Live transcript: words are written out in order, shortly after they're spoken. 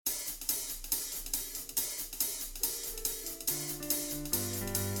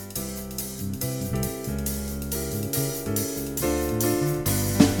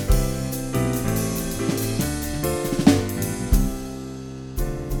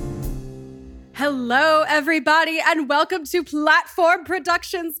Hello, everybody, and welcome to Platform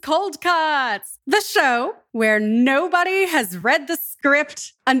Productions Cold Cuts, the show where nobody has read the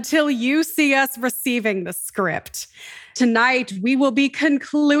script until you see us receiving the script. Tonight, we will be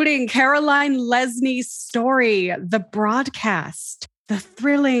concluding Caroline Lesney's story, The Broadcast, the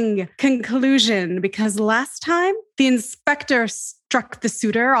thrilling conclusion, because last time the inspector struck the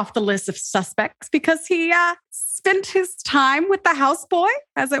suitor off the list of suspects because he spent his time with the houseboy,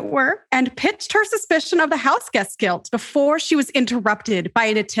 as it were, and pitched her suspicion of the house guest guilt before she was interrupted by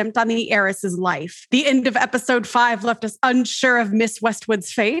an attempt on the heiress's life. The end of episode 5 left us unsure of Miss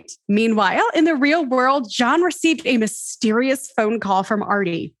Westwood's fate. Meanwhile, in the real world, John received a mysterious phone call from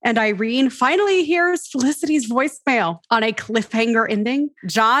Artie, and Irene finally hears Felicity's voicemail. On a cliffhanger ending,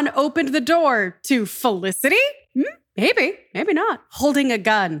 John opened the door to Felicity? Maybe not. Holding a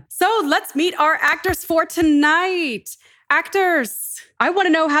gun. So let's meet our actors for tonight. Actors, I want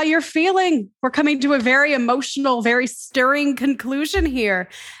to know how you're feeling. We're coming to a very emotional, very stirring conclusion here.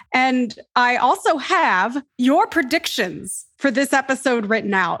 And I also have your predictions for this episode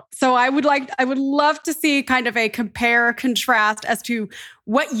written out. So I would love to see kind of a compare contrast as to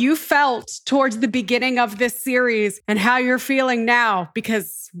what you felt towards the beginning of this series and how you're feeling now,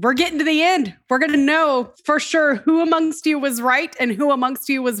 because we're getting to the end. We're going to know for sure who amongst you was right and who amongst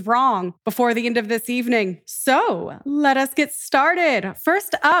you was wrong before the end of this evening. So let us get started.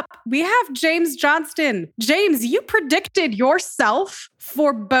 First up, we have James Johnston. James, you predicted yourself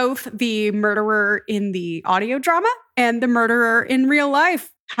for both the murderer in the audio drama and the murderer in real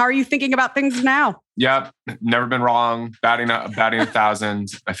life. How are you thinking about things now? Yep, never been wrong. Batting 1,000.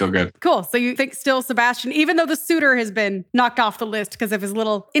 I feel good. Cool. So you think still Sebastian, even though the suitor has been knocked off the list because of his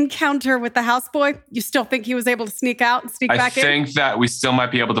little encounter with the houseboy, you still think he was able to sneak out and sneak back in? I think that we still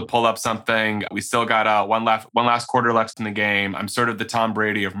might be able to pull up something. We still got one last quarter left in the game. I'm sort of the Tom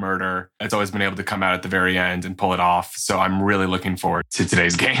Brady of murder. It's always been able to come out at the very end and pull it off. So I'm really looking forward to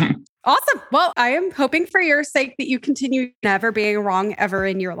today's game. Awesome. Well, I am hoping for your sake that you continue never being wrong ever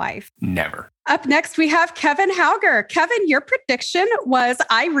in your life. Never. Up next, we have Kevin Hauger. Kevin, your prediction was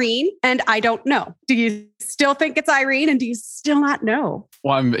Irene, and I don't know. Do you still think it's Irene, and do you still not know?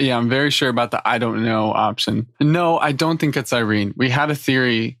 Well, I'm very sure about the I don't know option. No, I don't think it's Irene. We had a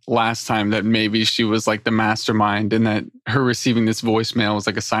theory last time that maybe she was like the mastermind and that her receiving this voicemail was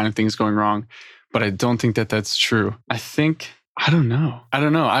like a sign of things going wrong. But I don't think that that's true. I don't know.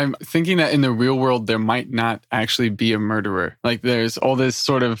 I'm thinking that in the real world, there might not actually be a murderer. Like there's all this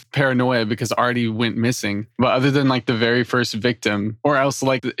sort of paranoia because Artie went missing. But other than like the very first victim, or else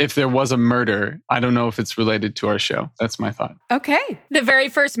like if there was a murder, I don't know if it's related to our show. That's my thought. Okay. The very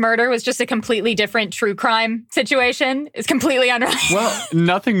first murder was just a completely different true crime situation. It's completely unrelated. Well,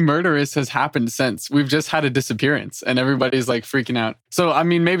 nothing murderous has happened since. We've just had a disappearance and everybody's like freaking out. So, I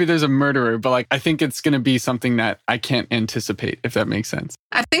mean, maybe there's a murderer, but like I think it's going to be something that I can't anticipate, if that makes sense.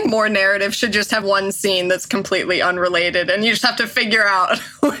 I think more narrative should just have one scene that's completely unrelated and you just have to figure out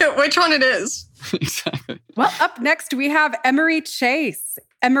which one it is. Exactly. Well, up next, we have Emery Chase.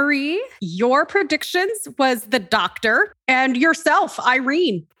 Emery, your predictions was the doctor and yourself,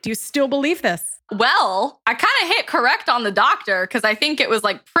 Irene. Do you still believe this? Well, I kind of hit correct on the doctor because I think it was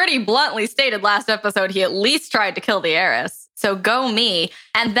like pretty bluntly stated last episode he at least tried to kill the heiress. So go me.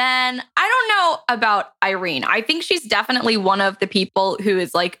 And then I don't know about Irene. I think she's definitely one of the people who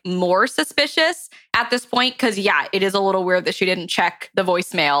is like more suspicious at this point because, yeah, it is a little weird that she didn't check the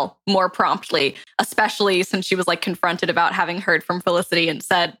voicemail more promptly, especially since she was like confronted about having heard from Felicity and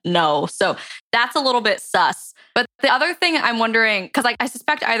said no. So that's a little bit sus. But the other thing I'm wondering, because I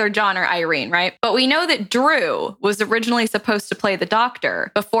suspect either John or Irene, right? But we know that Drew was originally supposed to play the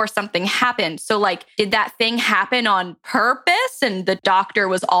doctor before something happened. So like, did that thing happen on purpose? And the doctor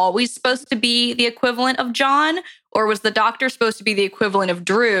was always supposed to be the equivalent of John? Or was the doctor supposed to be the equivalent of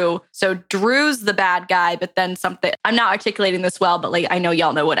Drew? So Drew's the bad guy, but then something, I'm not articulating this well, but like, I know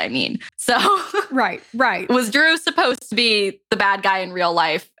y'all know what I mean. So Right. Was Drew supposed to be the bad guy in real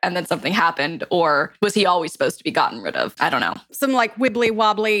life and then something happened? Or was he always supposed to be gotten rid of? I don't know. Some like wibbly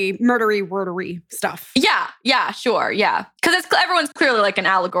wobbly, murdery stuff. Yeah, sure. Yeah. Because everyone's clearly like an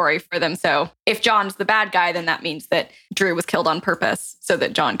allegory for them. So if John's the bad guy, then that means that Drew was killed on purpose so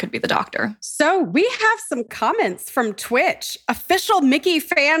that John could be the doctor. So we have some comments from Twitch. Official Mickey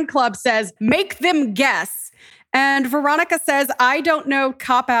Fan Club says, make them guess. And Veronica says, I don't know,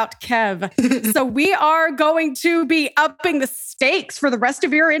 cop out Kev. So we are going to be upping the stakes for the rest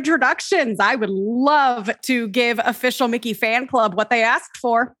of your introductions. I would love to give Official Mickey Fan Club what they asked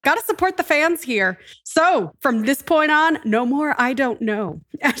for. Got to support the fans here. So from this point on, no more I don't know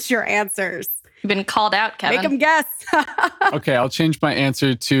as your answers. You've been called out, Kevin. Make them guess. Okay, I'll change my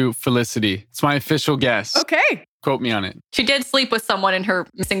answer to Felicity. It's my official guess. Okay. Quote me on it. She did sleep with someone in her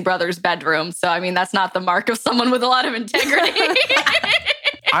missing brother's bedroom. So, I mean, that's not the mark of someone with a lot of integrity.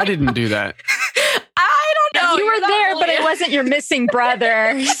 I didn't do that. I don't know. you were You're not there, but really- it wasn't your missing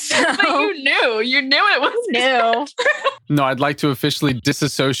brother. But you knew. You knew it was No. No, I'd like to officially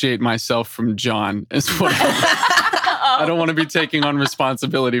disassociate myself from John. Is what I don't want to be taking on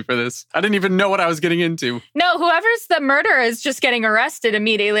responsibility for this. I didn't even know what I was getting into. No, whoever's the murderer is just getting arrested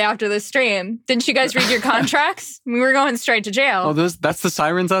immediately after the stream. Didn't you guys read your contracts? We were going straight to jail. Oh, that's the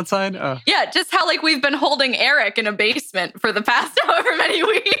sirens outside? Yeah, just how like we've been holding Eric in a basement for the past however many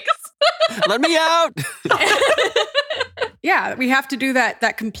weeks. Let me out. Yeah, we have to do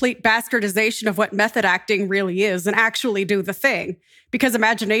that complete bastardization of what method acting really is and actually do the thing because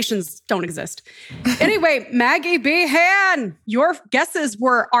imaginations don't exist. Anyway, Maggie B. Han, your guesses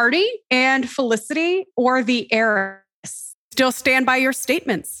were Artie and Felicity or the heiress. Still stand by your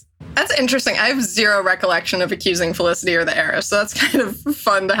statements. That's interesting. I have zero recollection of accusing Felicity or the heiress, so that's kind of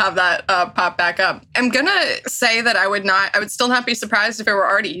fun to have that pop back up. I'm gonna say that I would still not be surprised if it were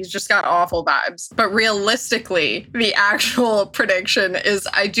Artie. He's just got awful vibes. But realistically, the actual prediction is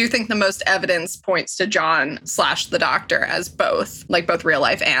I do think the most evidence points to John / the doctor as both real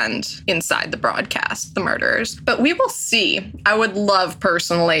life and inside the broadcast, the murderers. But we will see. I would love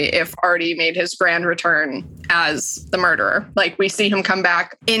personally if Artie made his grand return as the murderer. Like we see him come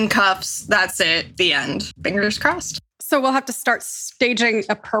back in cuffs. That's it. The end. Fingers crossed. So we'll have to start staging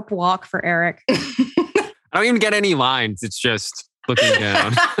a perp walk for Eric. I don't even get any lines. It's just looking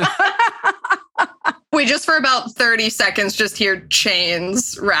down. We just for about 30 seconds just hear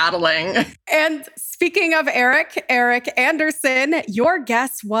chains rattling. And speaking of Eric Anderson, your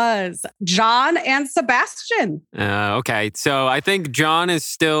guess was John and Sebastian. Okay, so I think John is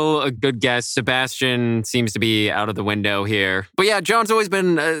still a good guess. Sebastian seems to be out of the window here. But yeah, John's always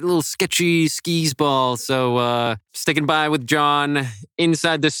been a little sketchy skis ball. So sticking by with John.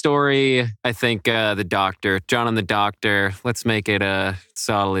 Inside the story, I think the doctor. John and the doctor. Let's make it a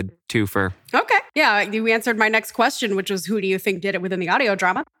solid twofer. Okay. Yeah, you answered my next question, which was who do you think did it within the audio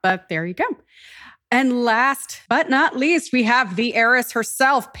drama? But there you go. And last but not least, we have the heiress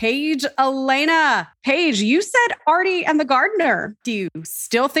herself, Paige Elena. Paige, you said Artie and the gardener. Do you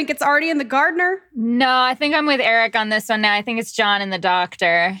still think it's Artie and the gardener? No, I think I'm with Eric on this one now. I think it's John and the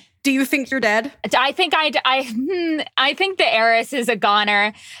doctor. Do you think you're dead? I think I think the heiress is a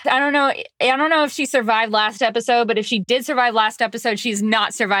goner. I don't know if she survived last episode, but if she did survive last episode, she's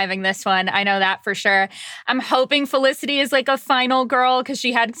not surviving this one. I know that for sure. I'm hoping Felicity is like a final girl because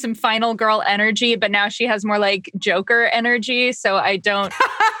she had some final girl energy, but now she has more like Joker energy. So I don't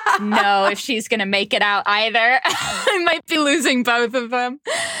know if she's going to make it out either. I might be losing both of them.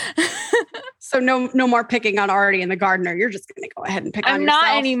 So no more picking on Artie and the gardener. You're just going to go ahead and pick on yourself. I'm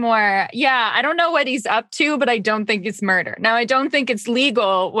not anymore. Yeah, I don't know what he's up to, but I don't think it's murder. Now, I don't think it's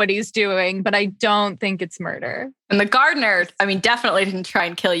legal what he's doing, but I don't think it's murder. And the gardener, I mean, definitely didn't try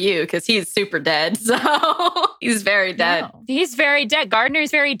and kill you because he's super dead. So he's very dead. No, he's very dead.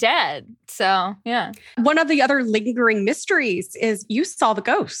 Gardner's very dead. So, yeah. One of the other lingering mysteries is you saw the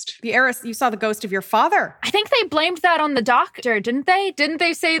ghost. The heiress, you saw the ghost of your father. I think they blamed that on the doctor, didn't they? Didn't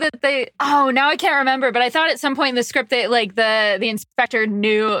they say that they... Oh, now I can't remember, but I thought at some point in the script that like the inspector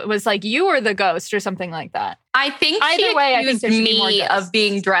knew it was like you were the ghost or something like that. I think Either she way, I think accused there should be more me ghosts. of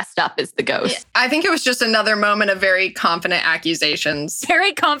being dressed up as the ghost. I think it was just another moment of very confident accusations.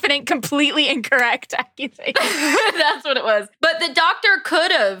 Very confident, completely incorrect accusation. That's what it was. But the doctor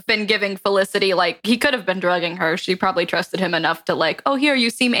could have been giving Felicity, like, he could have been drugging her. She probably trusted him enough to like, oh, here, you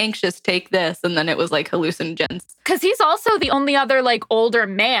seem anxious, take this. And then it was like hallucinogens. Because he's also the only other like older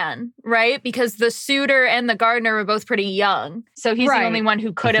man, right? Because the suitor and the gardener were both pretty young. So he's Right. the only one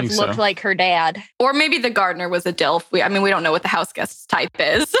who could I have think looked so. like her dad. Or maybe the gardener was a DILF. We don't know what the house guest's type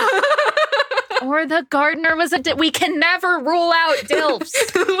is. Or the gardener was we can never rule out DILFs.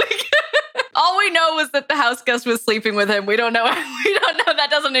 All we know was that the house guest was sleeping with him. We don't know. We don't know. That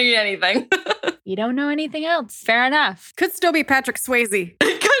doesn't mean anything. You don't know anything else. Fair enough. Could still be Patrick Swayze.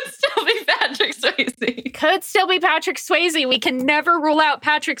 It could still be Patrick Swayze. Could still be Patrick Swayze. We can never rule out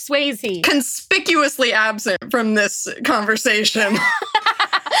Patrick Swayze. Conspicuously absent from this conversation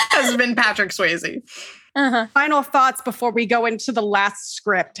has been Patrick Swayze. Uh-huh. Final thoughts before we go into the last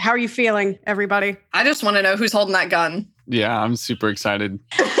script. How are you feeling, everybody? I just want to know who's holding that gun. Yeah, I'm super excited.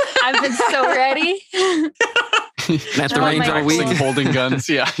 I've been so ready. At the Oh range my all week. Practicing holding guns.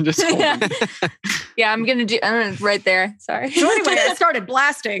 Yeah, just holding. Yeah, I'm gonna do right there. Sorry. So anyway, I started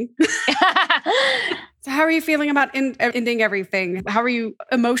blasting. So how are you feeling about ending everything? How are you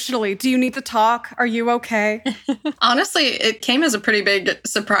emotionally? Do you need to talk? Are you okay? Honestly, it came as a pretty big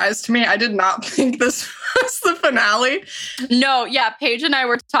surprise to me. I did not think this was the finale. No, yeah, Paige and I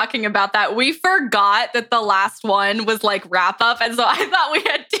were talking about that. We forgot that the last one was like wrap up. And so I thought we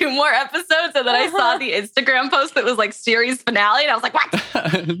had 2 more episodes. And then I saw the Instagram post that was like series finale. And I was like, what?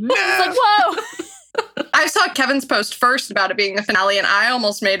 I was like, whoa. I saw Kevin's post first about it being the finale, and I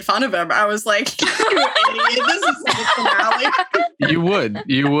almost made fun of him. I was like, you idiot, this is the finale. You would.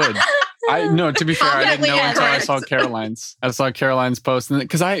 To be fair, I didn't know until I saw Caroline's. I saw Caroline's post.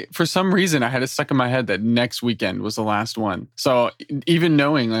 Because for some reason, I had it stuck in my head that next weekend was the last one. So even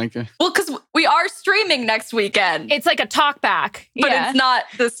knowing well, because we are streaming next weekend. It's like a talk back. But it's not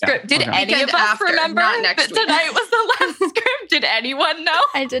the script. Yeah, Did any of us remember that tonight was the last script? Did anyone know?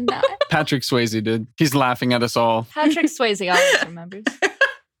 I did not. Patrick Swayze did. He's laughing at us all. Patrick Swayze always remembers.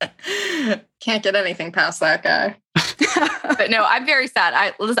 Can't get anything past that guy. But no, I'm very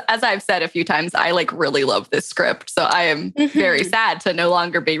sad. As I've said a few times, I like really love this script. So I am very sad to no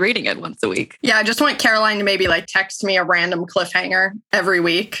longer be reading it once a week. Yeah, I just want Caroline to maybe like text me a random cliffhanger every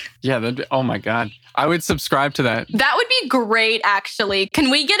week. Yeah, oh my God. I would subscribe to that. That would be great, actually. Can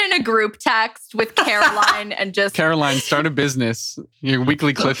we get in a group text with Caroline and just... Caroline, start a business. Your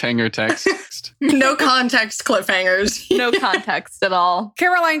weekly cliffhanger text. No context cliffhangers. No context at all.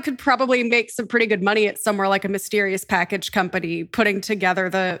 Caroline could probably make some pretty good money at somewhere like a mysterious package company, putting together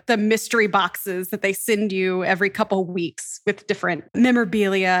the mystery boxes that they send you every couple weeks with different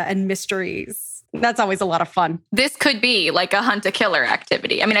memorabilia and mysteries. That's always a lot of fun. This could be like a hunt a killer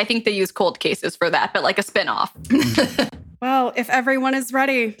activity. I mean, I think they use cold cases for that, but like a spinoff. Well, if everyone is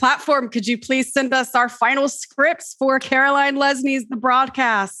ready, Platform, could you please send us our final scripts for Caroline Lesney's The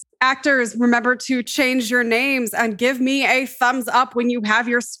Broadcast? Actors, remember to change your names and give me a thumbs up when you have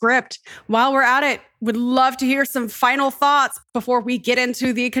your script. While we're at it, would love to hear some final thoughts before we get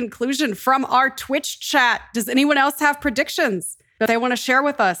into the conclusion from our Twitch chat. Does anyone else have predictions that they want to share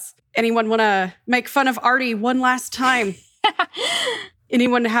with us? Anyone want to make fun of Artie one last time?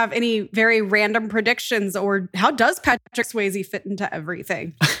 Anyone have any very random predictions, or how does Patrick Swayze fit into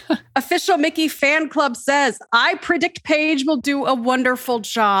everything? Official Mickey Fan Club says, I predict Paige will do a wonderful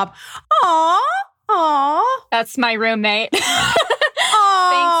job. Aww. That's my roommate. Aww.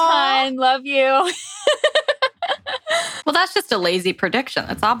 Thanks, hon. Love you. Well, that's just a lazy prediction.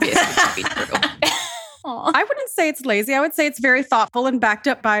 That's obviously going to be true. I wouldn't say it's lazy. I would say it's very thoughtful and backed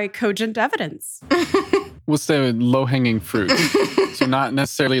up by cogent evidence. We'll say low-hanging fruit. So not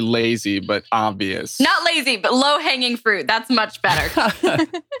necessarily lazy, but obvious. Not lazy, but low-hanging fruit. That's much better.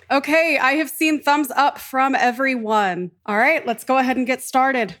 Okay, I have seen thumbs up from everyone. All right, let's go ahead and get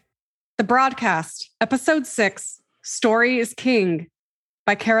started. The Broadcast, Episode 6, Story is King,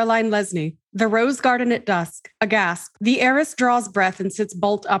 by Caroline Lesney. The Rose Garden at dusk. A gasp. The heiress draws breath and sits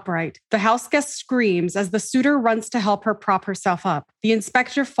bolt upright. The house guest screams as the suitor runs to help her prop herself up. The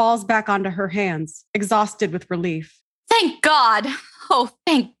inspector falls back onto her hands, exhausted with relief. Thank God. Oh,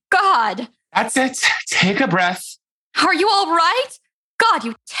 thank God. That's it. Take a breath. Are you all right? God,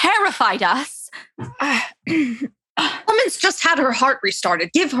 you terrified us. Woman's just had her heart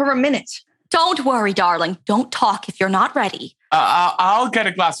restarted. Give her a minute. Don't worry, darling. Don't talk if you're not ready. I'll get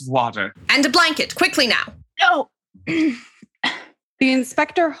a glass of water. And a blanket, quickly now. No. The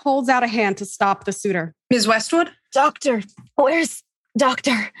inspector holds out a hand to stop the suitor. Ms. Westwood? Doctor, where's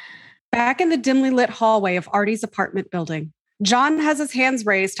Doctor? Back in the dimly lit hallway of Artie's apartment building, John has his hands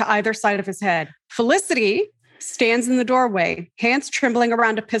raised to either side of his head. Felicity stands in the doorway, hands trembling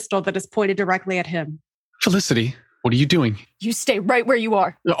around a pistol that is pointed directly at him. Felicity, what are you doing? You stay right where you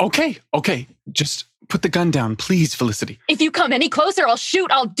are. Okay. Just put the gun down, please, Felicity. If you come any closer, I'll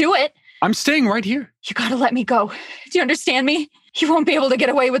shoot. I'll do it. I'm staying right here. You gotta let me go. Do you understand me? You won't be able to get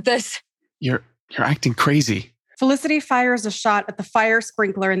away with this. You're acting crazy. Felicity fires a shot at the fire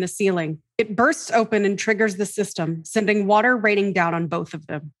sprinkler in the ceiling. It bursts open and triggers the system, sending water raining down on both of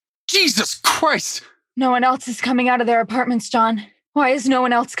them. Jesus Christ! No one else is coming out of their apartments, John. Why is no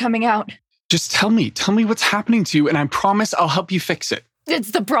one else coming out? Just tell me what's happening to you, and I promise I'll help you fix it.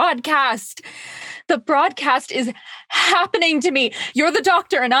 It's the broadcast. The broadcast is happening to me. You're the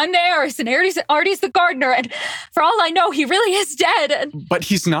doctor, and I'm the heiress, and Artie's the gardener, and for all I know, he really is dead. And but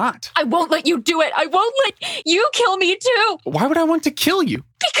he's not. I won't let you do it. I won't let you kill me, too. Why would I want to kill you?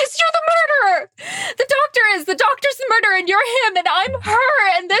 Because you're the murderer. The doctor's the murderer, and you're him, and I'm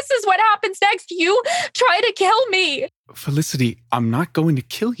her, and this is what happens next. You try to kill me. Felicity, I'm not going to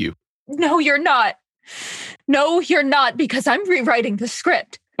kill you. No, you're not. No, you're not, because I'm rewriting the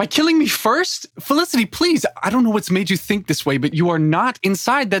script. By killing me first? Felicity, please. I don't know what's made you think this way, but you are not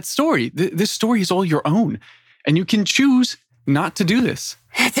inside that story. This story is all your own. And you can choose not to do this.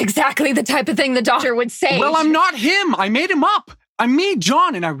 That's exactly the type of thing the doctor would say. Well, I'm not him. I made him up. I'm me,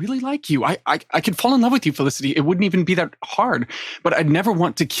 John, and I really like you. I could fall in love with you, Felicity. It wouldn't even be that hard, but I'd never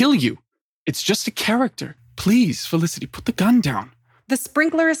want to kill you. It's just a character. Please, Felicity, put the gun down. The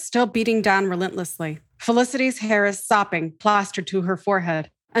sprinkler is still beating down relentlessly. Felicity's hair is sopping, plastered to her forehead,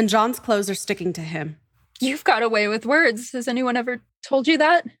 and John's clothes are sticking to him. You've got a way with words. Has anyone ever told you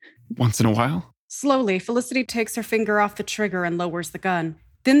that? Once in a while. Slowly, Felicity takes her finger off the trigger and lowers the gun.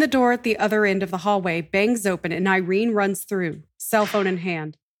 Then the door at the other end of the hallway bangs open and Irene runs through, cell phone in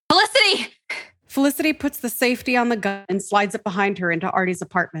hand. Felicity! Felicity puts the safety on the gun and slides it behind her into Artie's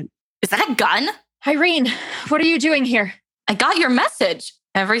apartment. Is that a gun? Irene, what are you doing here? I got your message.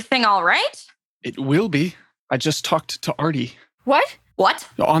 Everything all right? It will be. I just talked to Artie. What? What?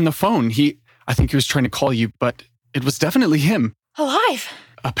 On the phone. I think he was trying to call you, but it was definitely him. Alive?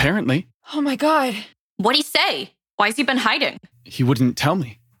 Apparently. Oh my God. What'd he say? Why's he been hiding? He wouldn't tell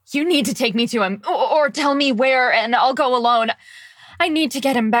me. You need to take me to him, or tell me where, and I'll go alone. I need to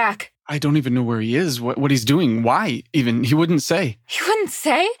get him back. I don't even know where he is, what he's doing, why even. He wouldn't say. He wouldn't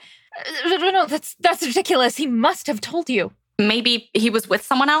say? No, that's ridiculous. He must have told you. Maybe he was with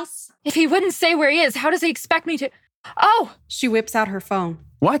someone else? If he wouldn't say where he is, how does he expect me to... Oh! She whips out her phone.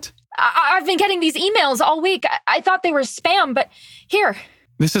 What? I've been getting these emails all week. I thought they were spam, but here.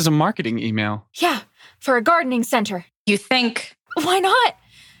 This is a marketing email. Yeah, for a gardening center. You think... Why not?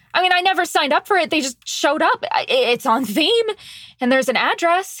 I mean, I never signed up for it. They just showed up. It's on theme, and there's an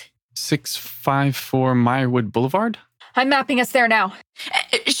address. 654 Meyerwood Boulevard? I'm mapping us there now.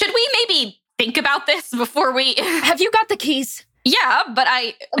 Should we maybe think about this before we... Have you got the keys? Yeah, but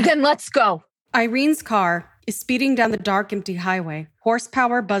Then let's go. Irene's car is speeding down the dark, empty highway,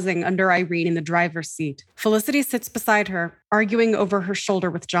 horsepower buzzing under Irene in the driver's seat. Felicity sits beside her, arguing over her shoulder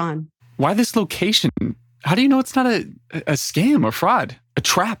with John. Why this location? How do you know it's not a scam or fraud? A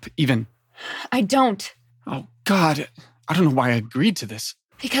trap, even? I don't. Oh, God. I don't know why I agreed to this.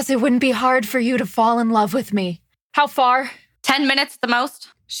 Because it wouldn't be hard for you to fall in love with me. How far? 10 minutes at the most?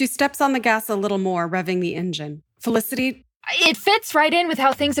 She steps on the gas a little more, revving the engine. Felicity... It fits right in with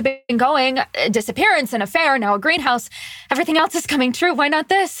how things have been going. A disappearance, an affair, now a greenhouse. Everything else is coming true. Why not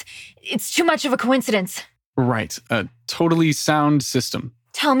this? It's too much of a coincidence. Right. A totally sound system.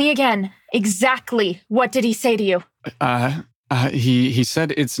 Tell me again. Exactly what did he say to you? He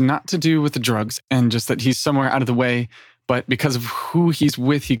said it's not to do with the drugs and just that he's somewhere out of the way, but because of who he's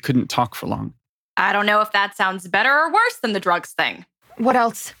with, he couldn't talk for long. I don't know if that sounds better or worse than the drugs thing. What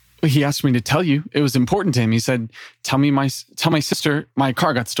else? He asked me to tell you. It was important to him. He said, tell my sister my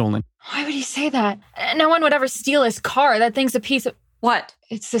car got stolen. Why would he say that? No one would ever steal his car. That thing's a piece of... What?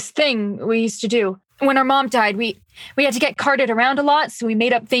 It's this thing we used to do. When our mom died, we had to get carted around a lot, so we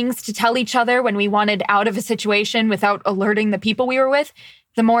made up things to tell each other when we wanted out of a situation without alerting the people we were with.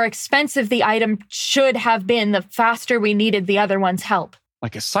 The more expensive the item should have been, the faster we needed the other one's help.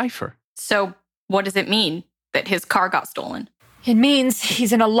 Like a cipher. So what does it mean that his car got stolen? It means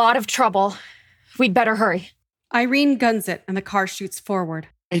he's in a lot of trouble. We'd better hurry. Irene guns it, and the car shoots forward.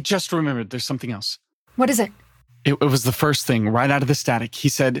 I just remembered there's something else. What is it? It was the first thing right out of the static. He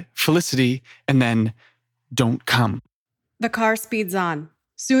said, Felicity, and then, don't come. The car speeds on.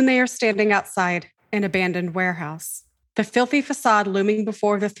 Soon they are standing outside an abandoned warehouse. The filthy facade looming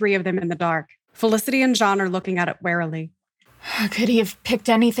before the three of them in the dark. Felicity and John are looking at it warily. Could he have picked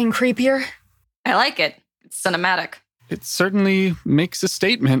anything creepier? I like it. It's cinematic. It certainly makes a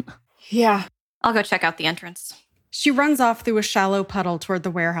statement. Yeah. I'll go check out the entrance. She runs off through a shallow puddle toward the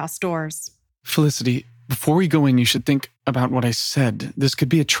warehouse doors. Felicity, before we go in, you should think about what I said. This could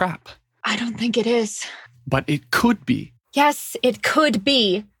be a trap. I don't think it is. But it could be. Yes, it could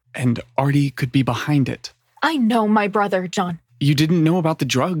be. And Artie could be behind it. I know my brother, John. You didn't know about the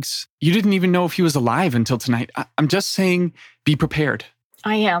drugs. You didn't even know if he was alive until tonight. I'm just saying, be prepared.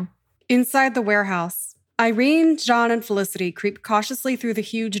 I am. Inside the warehouse, Irene, John, and Felicity creep cautiously through the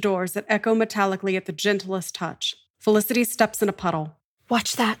huge doors that echo metallically at the gentlest touch. Felicity steps in a puddle.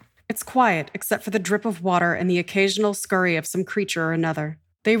 Watch that. It's quiet, except for the drip of water and the occasional scurry of some creature or another.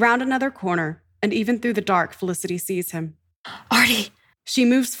 They round another corner, and even through the dark, Felicity sees him. Artie! She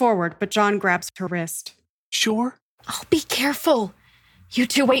moves forward, but John grabs her wrist. Sure? Oh, be careful. You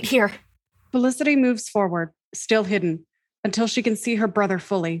two wait here. Felicity moves forward, still hidden, until she can see her brother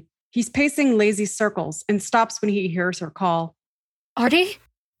fully. He's pacing lazy circles and stops when he hears her call. Artie?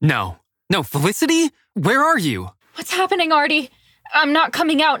 No, Felicity? Where are you? What's happening, Artie? I'm not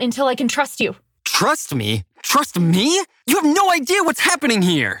coming out until I can trust you. Trust me? trust me? You have no idea what's happening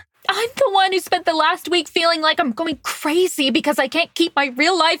here. I'm the one who spent the last week feeling like I'm going crazy because I can't keep my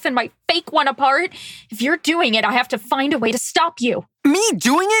real life and my fake one apart. If you're doing it, I have to find a way to stop you. Me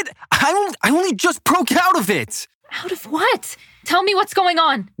doing it? I only just broke out of it. Out of what? Tell me what's going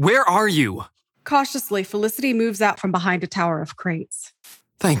on. Where are you? Cautiously, Felicity moves out from behind a tower of crates.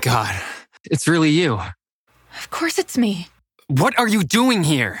 Thank God. It's really you. Of course it's me. What are you doing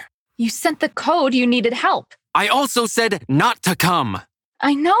here? You sent the code you needed help. I also said not to come.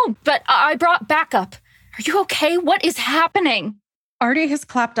 I know, but I brought backup. Are you okay? What is happening? Artie has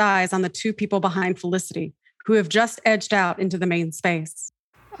clapped eyes on the two people behind Felicity, who have just edged out into the main space.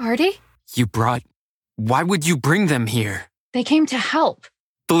 Artie? Why would you bring them here? They came to help.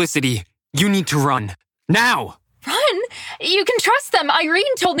 Felicity, you need to run. Now! Run? You can trust them.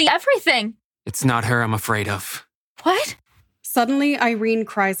 Irene told me everything. It's not her I'm afraid of. What? Suddenly, Irene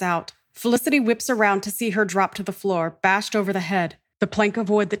cries out. Felicity whips around to see her drop to the floor, bashed over the head, the plank of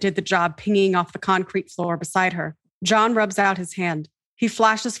wood that did the job pinging off the concrete floor beside her. John rubs out his hand. He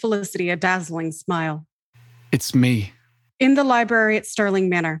flashes Felicity a dazzling smile. It's me. In the library at Sterling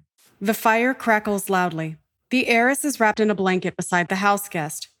Manor, the fire crackles loudly. The heiress is wrapped in a blanket beside the house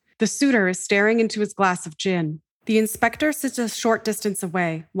guest. The suitor is staring into his glass of gin. The inspector sits a short distance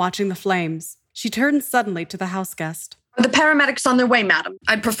away, watching the flames. She turns suddenly to the house guest. Are the paramedics on their way, madam?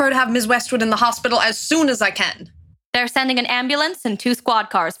 I'd prefer to have Ms. Westwood in the hospital as soon as I can. They're sending an ambulance and 2 squad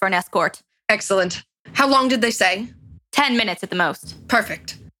cars for an escort. Excellent. How long did they say? 10 minutes at the most.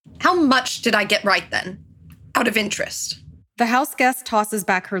 Perfect. How much did I get right then? Out of interest. The house guest tosses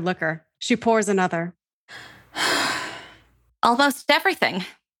back her liquor. She pours another. Almost everything.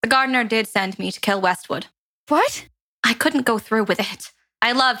 The gardener did send me to kill Westwood. What? I couldn't go through with it.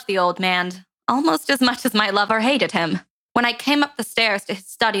 I loved the old man, almost as much as my lover hated him. When I came up the stairs to his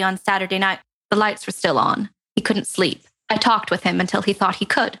study on Saturday night, the lights were still on. He couldn't sleep. I talked with him until he thought he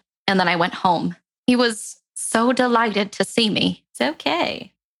could, and then I went home. He was so delighted to see me. It's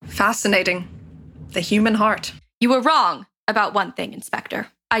okay. Fascinating. The human heart. You were wrong about one thing, Inspector.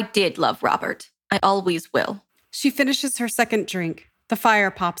 I did love Robert. I always will. She finishes her second drink. The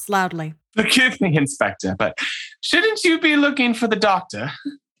fire pops loudly. Forgive me, Inspector, but shouldn't you be looking for the doctor?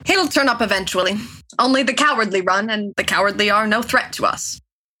 He'll turn up eventually. Only the cowardly run, and the cowardly are no threat to us.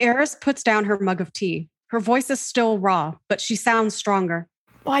 Eris puts down her mug of tea. Her voice is still raw, but she sounds stronger.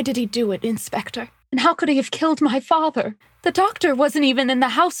 Why did he do it, Inspector? And how could he have killed my father? The doctor wasn't even in the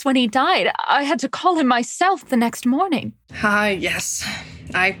house when he died. I had to call him myself the next morning. Yes.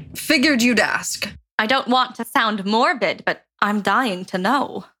 I figured you'd ask. I don't want to sound morbid, but I'm dying to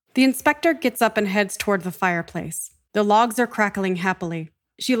know. The inspector gets up and heads toward the fireplace. The logs are crackling happily.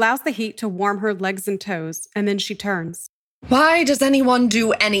 She allows the heat to warm her legs and toes, and then she turns. Why does anyone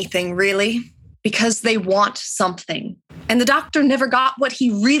do anything, really? Because they want something. And the doctor never got what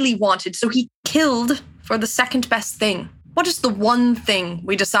he really wanted, so he killed for the second best thing. What is the one thing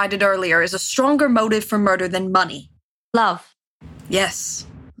we decided earlier is a stronger motive for murder than money? Love. Yes,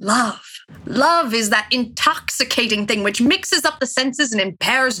 love. Love is that intoxicating thing which mixes up the senses and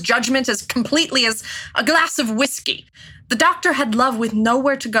impairs judgment as completely as a glass of whiskey. The doctor had love with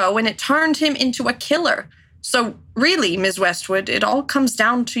nowhere to go, and it turned him into a killer. So really, Ms. Westwood, it all comes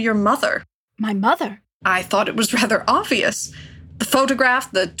down to your mother. My mother? I thought it was rather obvious. The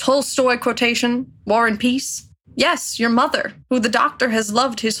photograph, the Tolstoy quotation, War and Peace. Yes, your mother, who the doctor has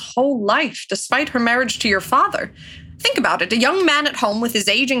loved his whole life, despite her marriage to your father. Think about it, a young man at home with his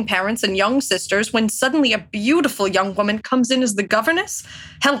aging parents and young sisters, when suddenly a beautiful young woman comes in as the governess?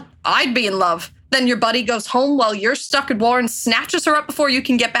 Hell, I'd be in love. Then your buddy goes home while you're stuck at war and snatches her up before you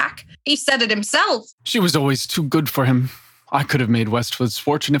can get back. He said it himself. She was always too good for him. I could have made Westwood's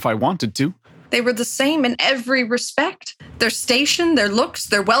fortune if I wanted to. They were the same in every respect. Their station, their looks,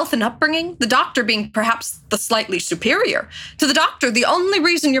 their wealth and upbringing, the doctor being perhaps the slightly superior. To the doctor, the only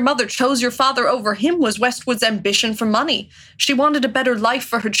reason your mother chose your father over him was Westwood's ambition for money. She wanted a better life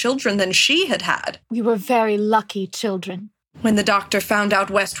for her children than she had had. We were very lucky children. When the doctor found out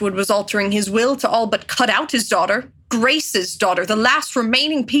Westwood was altering his will to all but cut out his daughter, Grace's daughter, the last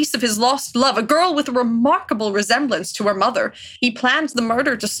remaining piece of his lost love, a girl with a remarkable resemblance to her mother, he planned the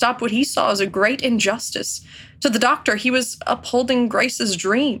murder to stop what he saw as a great injustice. To the doctor, he was upholding Grace's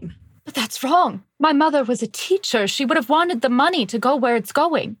dream. But that's wrong. My mother was a teacher. She would have wanted the money to go where it's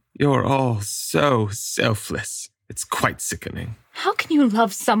going. You're all so selfless. It's quite sickening. How can you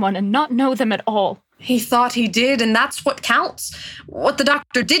love someone and not know them at all? He thought he did, and that's what counts. What the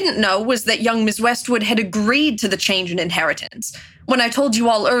doctor didn't know was that young Miss Westwood had agreed to the change in inheritance. When I told you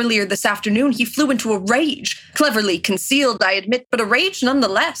all earlier this afternoon, he flew into a rage. Cleverly concealed, I admit, but a rage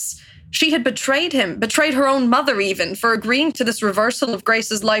nonetheless. She had betrayed him, betrayed her own mother even, for agreeing to this reversal of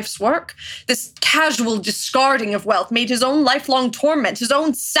Grace's life's work. This casual discarding of wealth made his own lifelong torment, his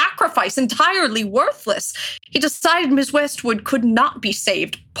own sacrifice entirely worthless. He decided Miss Westwood could not be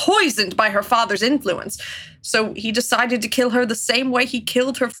saved, poisoned by her father's influence. So he decided to kill her the same way he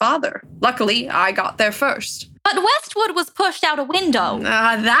killed her father. Luckily, I got there first. But Westwood was pushed out a window.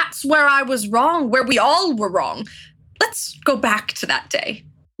 That's where I was wrong, where we all were wrong. Let's go back to that day.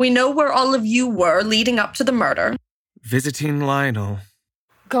 We know where all of you were leading up to the murder. Visiting Lionel.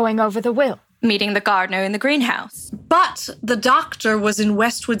 Going over the will. Meeting the gardener in the greenhouse. But the doctor was in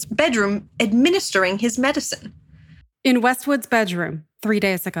Westwood's bedroom administering his medicine. In Westwood's bedroom 3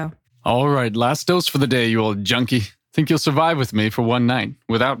 days ago. All right, last dose for the day, you old junkie. Think you'll survive with me for one night,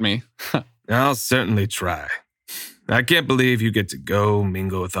 without me? I'll certainly try. I can't believe you get to go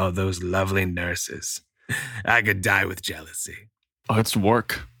mingle with all those lovely nurses. I could die with jealousy. Oh, it's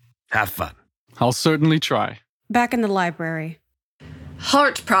work. Have fun. I'll certainly try. Back in the library.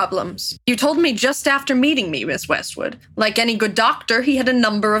 Heart problems. You told me just after meeting me, Miss Westwood. Like any good doctor, he had a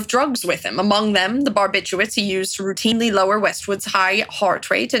number of drugs with him. Among them, the barbiturates he used to routinely lower Westwood's high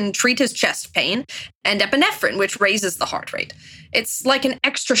heart rate and treat his chest pain, and epinephrine, which raises the heart rate. It's like an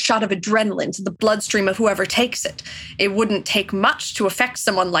extra shot of adrenaline to the bloodstream of whoever takes it. It wouldn't take much to affect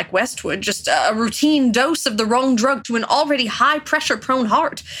someone like Westwood, just a routine dose of the wrong drug to an already high-pressure prone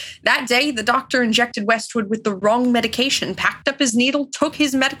heart. That day, the doctor injected Westwood with the wrong medication, packed up his needle, took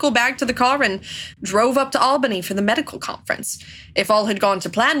his medical bag to the car, and drove up to Albany for the medical conference. If all had gone to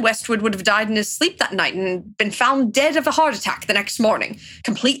plan, Westwood would have died in his sleep that night and been found dead of a heart attack the next morning,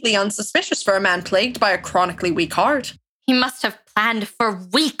 completely unsuspicious for a man plagued by a chronically weak heart. He must have planned for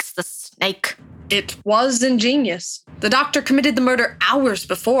weeks, the snake. It was ingenious. The doctor committed the murder hours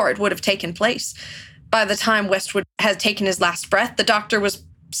before it would have taken place. By the time Westwood had taken his last breath, the doctor was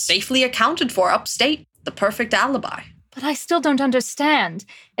safely accounted for upstate, the perfect alibi. But I still don't understand.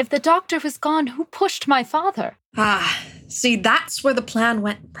 If the doctor was gone, who pushed my father? See, that's where the plan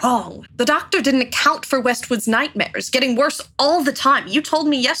went wrong. The doctor didn't account for Westwood's nightmares, getting worse all the time. You told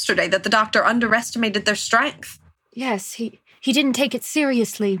me yesterday that the doctor underestimated their strength. Yes, he didn't take it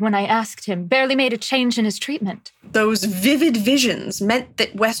seriously when I asked him, barely made a change in his treatment. Those vivid visions meant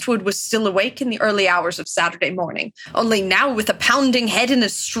that Westwood was still awake in the early hours of Saturday morning. Only now, with a pounding head and a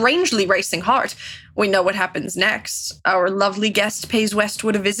strangely racing heart, we know what happens next. Our lovely guest pays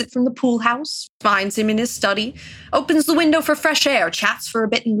Westwood a visit from the pool house, finds him in his study, opens the window for fresh air, chats for a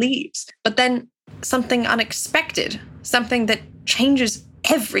bit and leaves. But then something unexpected, something that changes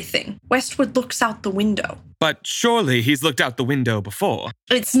everything. Westwood looks out the window. But surely he's looked out the window before.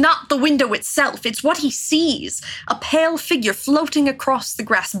 It's not the window itself, it's what he sees. A pale figure floating across the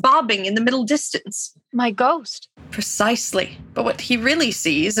grass, bobbing in the middle distance. My ghost. Precisely. But what he really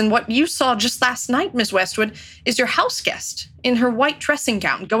sees, and what you saw just last night, Miss Westwood, is your house guest in her white dressing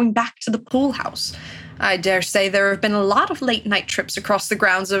gown going back to the pool house. I dare say there have been a lot of late-night trips across the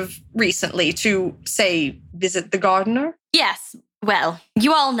grounds of recently to, say, visit the gardener. Yes, well,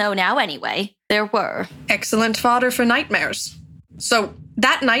 you all know now anyway. There were. Excellent fodder for nightmares. So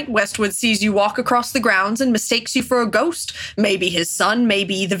that night, Westwood sees you walk across the grounds and mistakes you for a ghost. Maybe his son,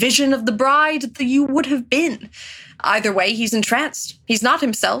 maybe the vision of the bride that you would have been. Either way, he's entranced. He's not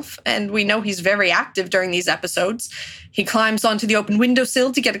himself, and we know he's very active during these episodes. He climbs onto the open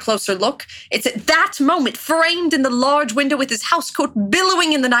windowsill to get a closer look. It's at that moment, framed in the large window with his housecoat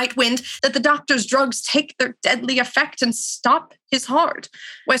billowing in the night wind, that the doctor's drugs take their deadly effect and stop his heart.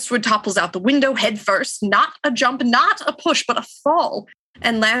 Westwood topples out the window head first, not a jump, not a push, but a fall,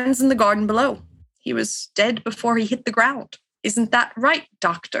 and lands in the garden below. He was dead before he hit the ground. Isn't that right,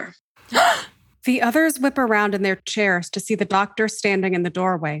 Doctor? The others whip around in their chairs to see the doctor standing in the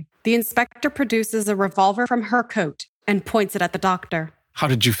doorway. The inspector produces a revolver from her coat and points it at the doctor. How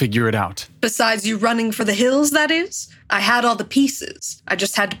did you figure it out? Besides you running for the hills, that is? I had all the pieces. I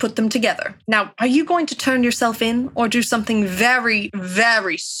just had to put them together. Now, are you going to turn yourself in or do something very,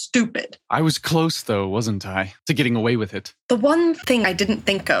 very stupid? I was close, though, wasn't I, to getting away with it? The one thing I didn't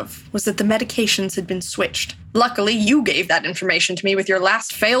think of was that the medications had been switched. Luckily, you gave that information to me with your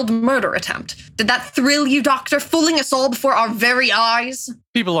last failed murder attempt. Did that thrill you, Doctor, fooling us all before our very eyes?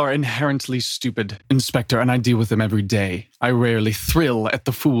 People are inherently stupid, Inspector, and I deal with them every day. I rarely thrill at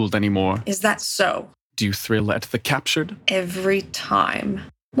the fooled anymore. Is that so? Do you thrill at the captured? Every time.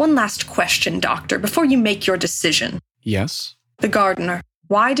 One last question, Doctor, before you make your decision. Yes? The gardener.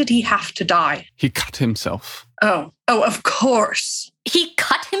 Why did he have to die? He cut himself. Oh, of course. He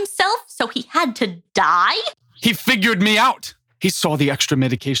cut himself so he had to die? He figured me out! He saw the extra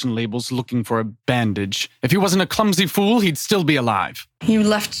medication labels looking for a bandage. If he wasn't a clumsy fool, he'd still be alive. You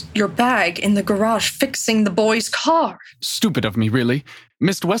left your bag in the garage fixing the boy's car. Stupid of me, really.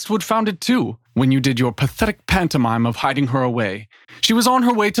 Miss Westwood found it too, when you did your pathetic pantomime of hiding her away. She was on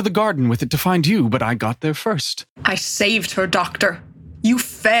her way to the garden with it to find you, but I got there first. I saved her, Doctor. You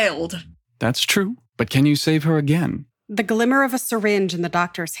failed. That's true, but can you save her again? The glimmer of a syringe in the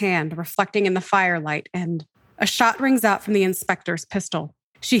doctor's hand, reflecting in the firelight, and a shot rings out from the inspector's pistol.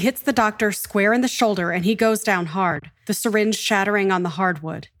 She hits the doctor square in the shoulder, and he goes down hard, the syringe shattering on the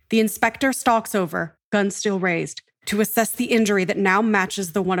hardwood. The inspector stalks over, gun still raised, to assess the injury that now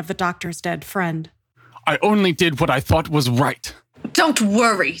matches the one of the doctor's dead friend. I only did what I thought was right. Don't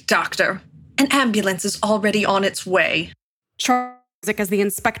worry, Doctor. An ambulance is already on its way. Music as the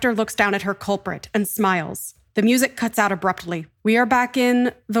inspector looks down at her culprit and smiles. The music cuts out abruptly. We are back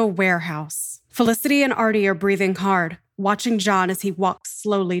in the warehouse. Felicity and Artie are breathing hard, watching John as he walks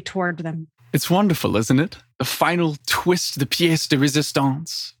slowly toward them. It's wonderful, isn't it? The final twist, the pièce de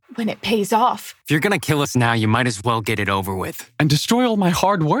résistance. When it pays off. If you're gonna kill us now, you might as well get it over with. And destroy all my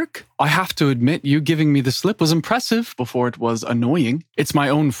hard work? I have to admit, you giving me the slip was impressive before it was annoying. It's my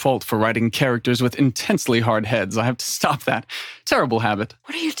own fault for writing characters with intensely hard heads. I have to stop that. Terrible habit.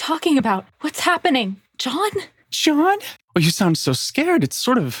 What are you talking about? What's happening? John? John? Oh, you sound so scared. It's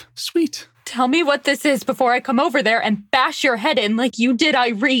sort of sweet. Tell me what this is before I come over there and bash your head in like you did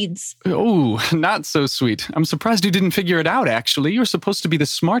Irene's. Oh, not so sweet. I'm surprised you didn't figure it out, actually. You're supposed to be the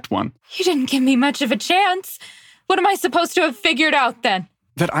smart one. You didn't give me much of a chance. What am I supposed to have figured out then?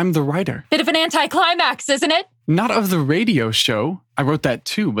 That I'm the writer. Bit of an anticlimax, isn't it? Not of the radio show. I wrote that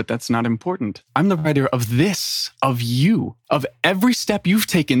too, but that's not important. I'm the writer of this, of you, of every step you've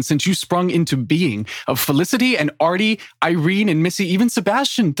taken since you sprung into being, of Felicity and Artie, Irene and Missy, even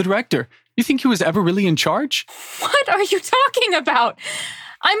Sebastian, the director. You think he was ever really in charge? What are you talking about?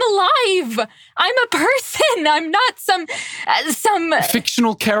 I'm alive. I'm a person. I'm not some...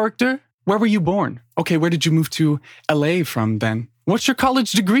 Fictional character? Where were you born? Okay, where did you move to LA from then? What's your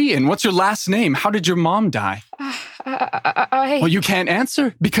college degree in? What's your last name? How did your mom die? Well, you can't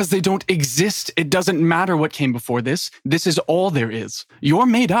answer because they don't exist. It doesn't matter what came before this. This is all there is. You're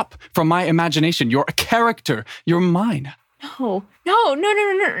made up from my imagination. You're a character. You're mine. No,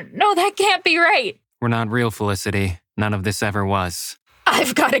 that can't be right. We're not real, Felicity. None of this ever was.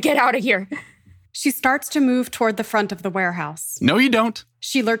 I've got to get out of here. She starts to move toward the front of the warehouse. No, you don't.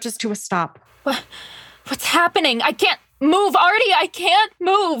 She lurches to a stop. What's happening? I can't move, Artie. I can't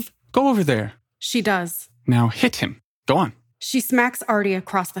move. Go over there. She does. Now hit him. Go on. She smacks Artie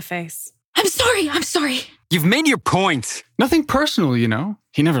across the face. I'm sorry. You've made your point. Nothing personal, you know.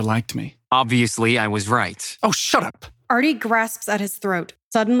 He never liked me. Obviously, I was right. Oh, shut up. Artie grasps at his throat,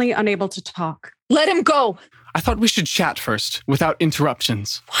 suddenly unable to talk. Let him go. I thought we should chat first, without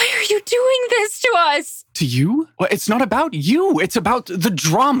interruptions. Why are you doing this to us? To you? Well, it's not about you. It's about the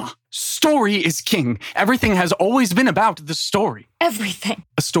drama. Story is king. Everything has always been about the story. Everything.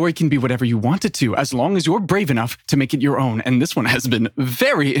 A story can be whatever you want it to, as long as you're brave enough to make it your own. And this one has been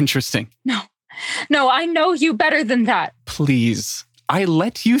very interesting. No, I know you better than that. Please. I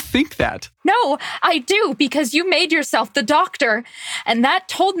let you think that. No, I do, because you made yourself the doctor, and that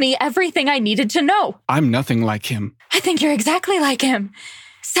told me everything I needed to know. I'm nothing like him. I think you're exactly like him.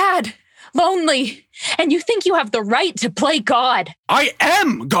 Sad, lonely, and you think you have the right to play God. I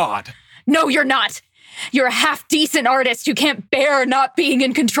am God! No, you're not. You're a half-decent artist who can't bear not being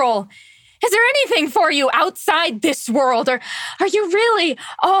in control. Is there anything for you outside this world, or are you really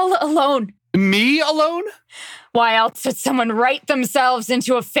all alone? Me alone? Why else would someone write themselves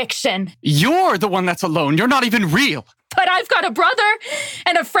into a fiction? You're the one that's alone. You're not even real. But I've got a brother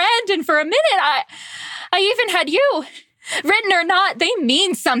and a friend, and for a minute, I even had you. Written or not, they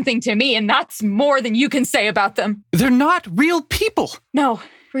mean something to me, and that's more than you can say about them. They're not real people. No,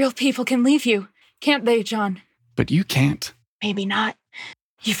 real people can leave you, can't they, John? But you can't. Maybe not.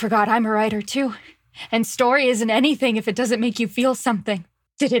 You forgot I'm a writer, too. And story isn't anything if it doesn't make you feel something.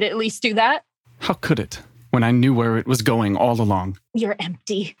 Did it at least do that? How could it, when I knew where it was going all along? You're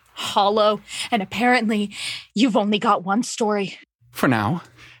empty, hollow, and apparently you've only got one story. For now,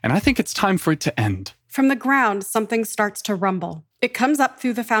 and I think it's time for it to end. From the ground, something starts to rumble. It comes up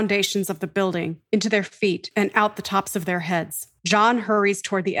through the foundations of the building, into their feet, and out the tops of their heads. John hurries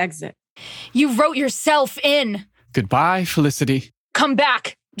toward the exit. You wrote yourself in. Goodbye, Felicity. Come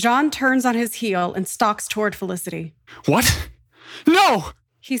back. John turns on his heel and stalks toward Felicity. What? No!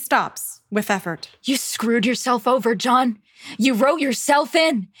 He stops, with effort. You screwed yourself over, John. You wrote yourself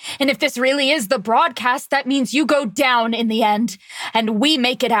in. And if this really is the broadcast, that means you go down in the end, and we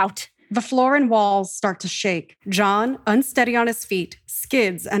make it out. The floor and walls start to shake. John, unsteady on his feet,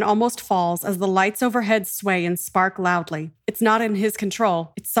 skids and almost falls as the lights overhead sway and spark loudly. It's not in his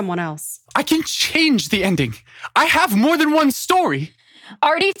control. It's someone else. I can change the ending. I have more than one story.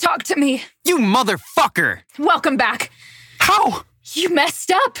 Artie, talk to me. You motherfucker! Welcome back. How? You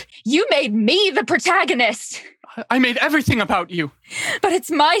messed up. You made me the protagonist. I made everything about you. But it's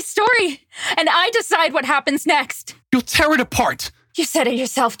my story, and I decide what happens next. You'll tear it apart. You said it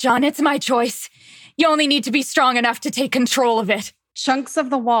yourself, John. It's my choice. You only need to be strong enough to take control of it. Chunks of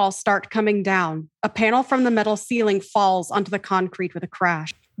the wall start coming down. A panel from the metal ceiling falls onto the concrete with a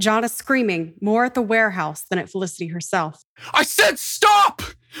crash. John is screaming, more at the warehouse than at Felicity herself. I said stop!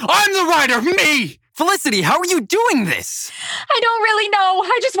 I'm the writer, me! Felicity, how are you doing this? I don't really know.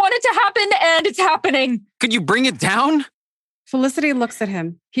 I just want it to happen, and it's happening. Could you bring it down? Felicity looks at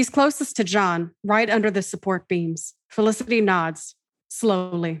him. He's closest to John, right under the support beams. Felicity nods,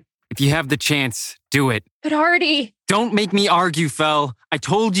 slowly. If you have the chance, do it. But Artie, Don't make me argue, Fel. I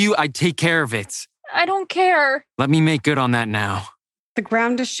told you I'd take care of it. I don't care. Let me make good on that now. The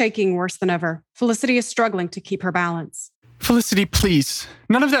ground is shaking worse than ever. Felicity is struggling to keep her balance. Felicity, please.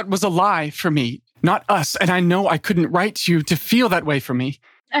 None of that was a lie for me. Not us. And I know I couldn't write you to feel that way for me.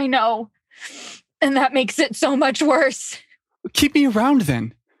 I know. And that makes it so much worse. Keep me around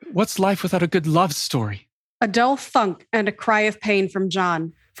then. What's life without a good love story? A dull thunk and a cry of pain from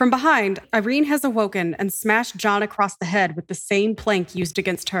John. From behind, Irene has awoken and smashed John across the head with the same plank used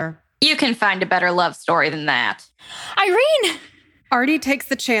against her. You can find a better love story than that. Irene! Artie takes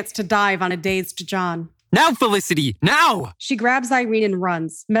the chance to dive on a dazed John. Now, Felicity, now! She grabs Irene and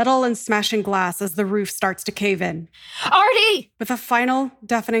runs, metal and smashing glass as the roof starts to cave in. Artie! With a final,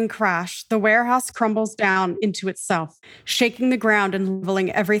 deafening crash, the warehouse crumbles down into itself, shaking the ground and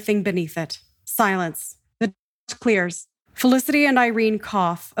leveling everything beneath it. Silence. The dust clears. Felicity and Irene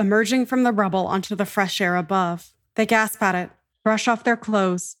cough, emerging from the rubble onto the fresh air above. They gasp at it, brush off their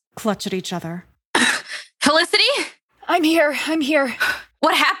clothes, clutch at each other. Felicity? I'm here.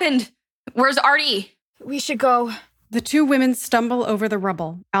 What happened? Where's Artie? We should go. The two women stumble over the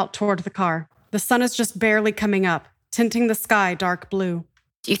rubble, out toward the car. The sun is just barely coming up, tinting the sky dark blue.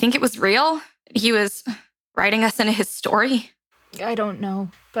 Do you think it was real? He was writing us into his story? I don't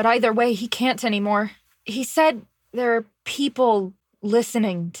know. But either way, he can't anymore. He said there are people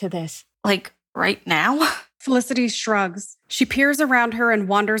listening to this. Like, right now? Felicity shrugs. She peers around her and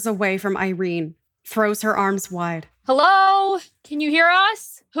wanders away from Irene, throws her arms wide. Hello? Can you hear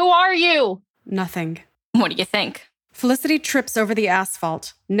us? Who are you? Nothing. What do you think? Felicity trips over the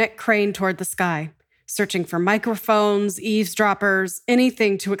asphalt, neck craned toward the sky, searching for microphones, eavesdroppers,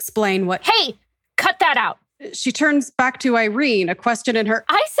 anything to explain what... Hey, cut that out. She turns back to Irene, a question in her...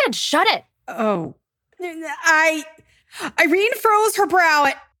 I said shut it. Oh. Irene froze her brow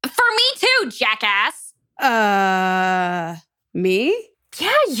at... For me too, jackass. Me?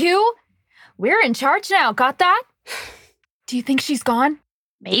 Yeah, you. We're in charge now, got that? Do you think she's gone?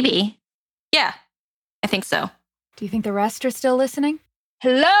 Maybe. Yeah, I think so. Do you think the rest are still listening?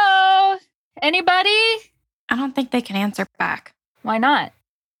 Hello? Anybody? I don't think they can answer back. Why not?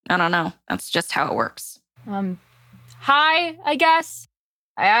 I don't know. That's just how it works. Hi, I guess.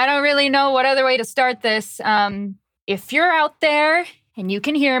 I don't really know what other way to start this. If you're out there and you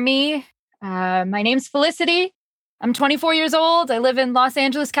can hear me, my name's Felicity. I'm 24 years old. I live in Los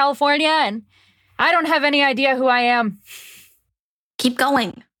Angeles, California, and I don't have any idea who I am. Keep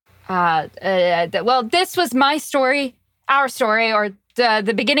going. Well, this was my story, our story, or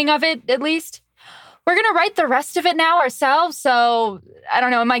the beginning of it, at least. We're going to write the rest of it now ourselves, so I don't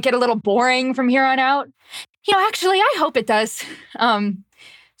know, it might get a little boring from here on out. You know, actually, I hope it does.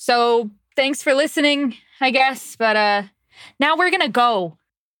 So thanks for listening, I guess, but now we're going to go.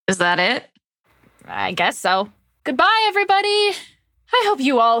 Is that it? I guess so. Goodbye, everybody. I hope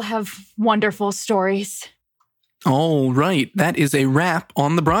you all have wonderful stories. All right, that is a wrap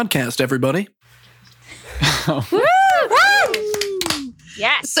on the broadcast, everybody. Woo! Woo!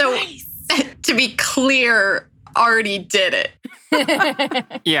 Yes. So, to be clear, Artie did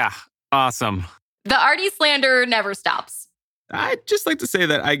it. Yeah, awesome. The Artie slander never stops. I'd just like to say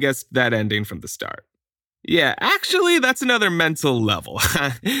that I guessed that ending from the start. Yeah, actually, that's another mental level.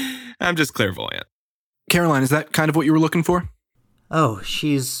 I'm just clairvoyant. Caroline, is that kind of what you were looking for? Oh,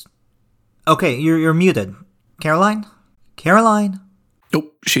 she's... Okay, you're muted. Caroline? Caroline?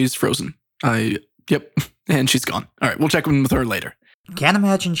 Nope, she's frozen. Yep, and she's gone. All right, we'll check in with her later. Can't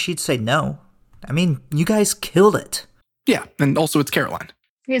imagine she'd say no. I mean, you guys killed it. Yeah, and also it's Caroline.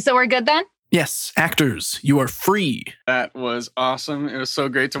 Okay, so we're good then? Yes, actors, you are free. That was awesome. It was so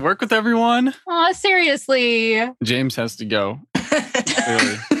great to work with everyone. Aw, seriously. James has to go.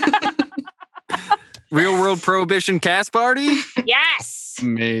 Clearly. Real World Prohibition cast party? Yes.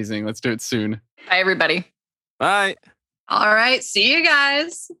 Amazing. Let's do it soon. Bye, everybody. Bye. All right. See you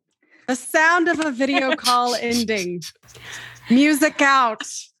guys. The sound of a video call ending. Music out.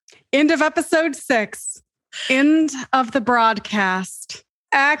 End of episode 6. End of the broadcast.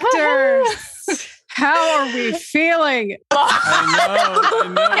 Actors, how are we feeling?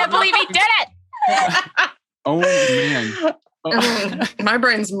 I know. Can't believe he did it. Oh, man. My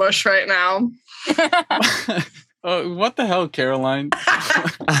brain's mush right now. Oh, what the hell, Caroline?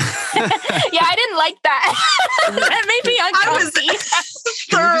 Yeah, I didn't like that. That made me uncomfy. I was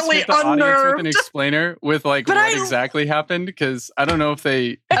thoroughly With the audience with an unnerved. explainer with like But what I- exactly happened, because I don't know if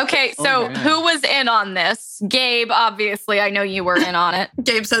they Okay, so man. who was in on this? Gabe, obviously. I know you were in on it.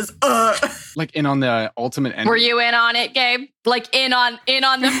 Gabe says, like in on the ultimate end. Were you in on it, Gabe? Like in on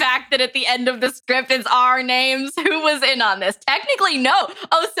the fact that at the end of the script is our names? Who was in on this? Technically, no.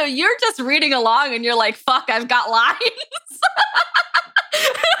 Oh, so you're just reading along and you're like, fuck, I've got lines.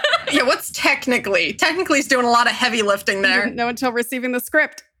 yeah, what's technically? Technically's doing a lot of heavy lifting You there. didn't know until receiving the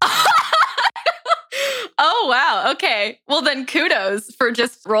script. Oh, wow. Okay. Well, then kudos for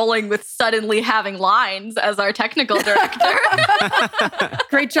just rolling with suddenly having lines as our technical director.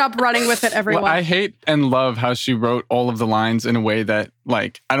 Great job running with it, everyone. Well, I hate and love how she wrote all of the lines in a way that,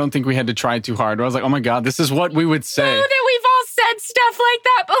 like, I don't think we had to try too hard. I was like, oh my God, this is what we would say. That we've all said stuff like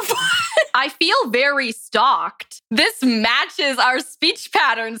that before. I feel very stalked. This matches our speech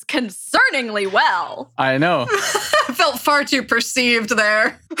patterns concerningly well. I know. I felt far too perceived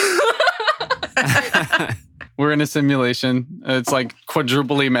there. We're in a simulation. It's like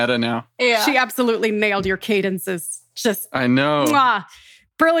quadruply meta now. Yeah. She absolutely nailed your cadences. Just I know. mwah.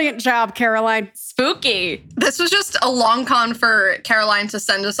 Brilliant job, Caroline. Spooky. This was just a long con for Caroline to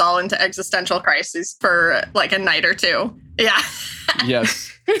send us all into existential crises for like a night or two. Yeah.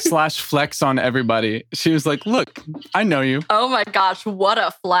 Yes. / flex on everybody. She was like, look, I know you. Oh my gosh, what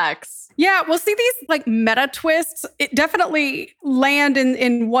a flex. Yeah, well, see, these like meta twists, it definitely land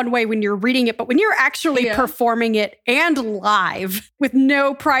in one way when you're reading it, but when you're actually performing it and live with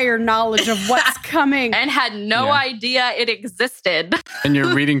no prior knowledge of what's coming. And had no Yeah. idea it existed. And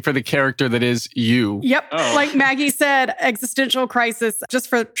you're reading for the character that is you. Yep. Oh. Like Maggie said, existential crisis, just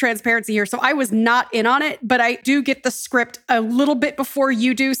for transparency here. So I was not in on it, but I do get the script a little bit before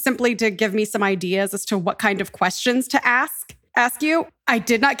you do, simply to give me some ideas as to what kind of questions to ask you. I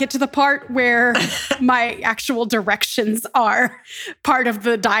did not get to the part where my actual directions are part of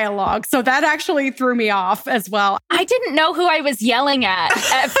the dialogue. So that actually threw me off as well. I didn't know who I was yelling at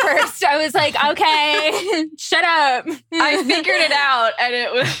first. I was like, okay, shut up. I figured it out and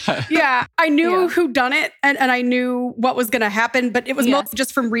it was Yeah, I knew who done it and I knew what was going to happen, but it was mostly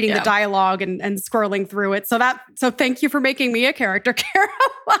just from reading the dialogue and scrolling through it. So thank you for making me a character,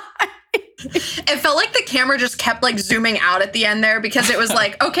 Caroline. It felt like the camera just kept like zooming out at the end there because it was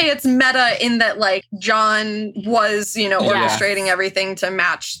like, okay, it's meta in that like John was, orchestrating everything to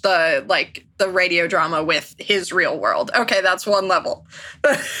match the radio drama with his real world. Okay, that's one level.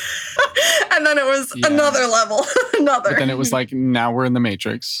 And then it was another level, But then it was like, now we're in the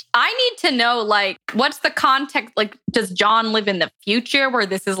Matrix. I need to know, like, what's the context? Like, does John live in the future where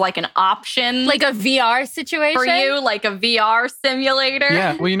this is like an option? Like a VR situation? For you, like a VR simulator?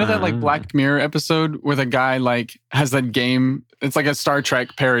 Yeah. Well, you know that like Black Mirror episode where the guy like has that game? It's like a Star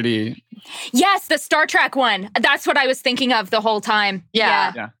Trek parody. Yes, the Star Trek one. That's what I was thinking of the whole time.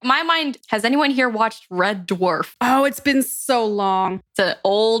 Yeah. My mind, has anyone here watched Red Dwarf? Oh, it's been so long. It's an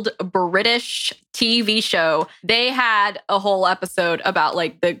old British TV show. They had a whole episode about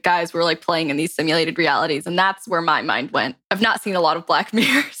like the guys were like playing in these simulated realities. And that's where my mind went. I've not seen a lot of Black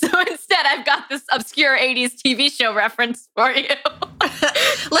Mirror. So instead, I've got this obscure 80s TV show reference for you.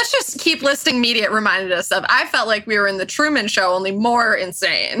 Let's just keep listing media it reminded us of. I felt like we were in the Truman Show, only more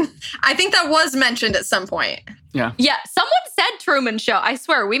insane. I think that was mentioned at some point. Yeah. Yeah. Someone said Truman Show. I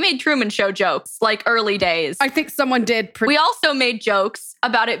swear, we made Truman Show jokes like early days. I think someone did. We also made jokes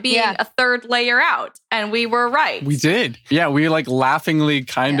about it being a third layer out. And we were right. We did. Yeah. We like laughingly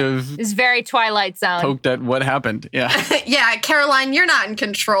kind of It's very Twilight Zone. poked at what happened. Yeah. Yeah, Caroline, you're not in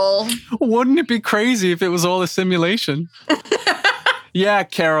control. Wouldn't it be crazy if it was all a simulation? Yeah,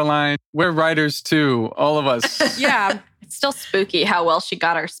 Caroline. We're writers too. All of us. Yeah. It's still spooky how well she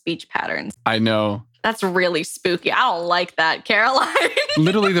got our speech patterns. I know. That's really spooky. I don't like that, Caroline.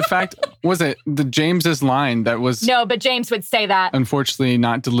 Literally, the fact was it the James's line that was No, but James would say that. unfortunately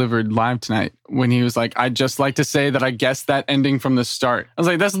not delivered live tonight when he was like, I'd just like to say that I guessed that ending from the start. I was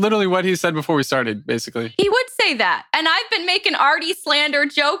like, that's literally what he said before we started, basically. He would say that. And I've been making Artie slander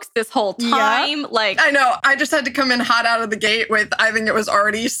jokes this whole time. Like, I know. I just had to come in hot out of the gate with, I think it was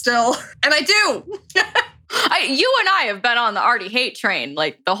Artie still. And I do. you and I have been on the Artie hate train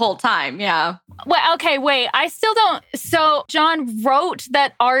like the whole time. Yeah. Well, okay, wait. I still don't. So John wrote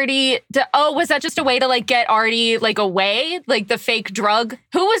that Artie. Was that just a way to like get Artie like away, like the fake drug?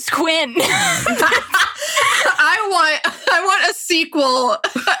 Who was Quinn? I want a sequel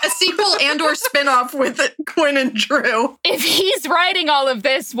and or spinoff with Quinn and Drew. If he's writing all of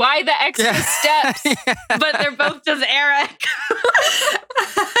this, why the extra steps? But they're both just Eric.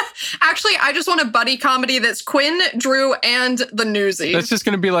 Actually, I just want a buddy comedy that's Quinn, Drew, and the Newsies. That's just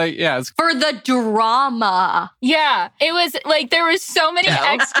going to be like, it's for the drama. Yeah, it was like there was so many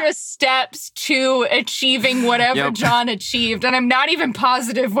extra steps to achieving whatever John achieved, and I'm not even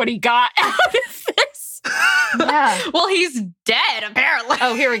positive what he got out of this. Yeah. Well, he's dead, apparently.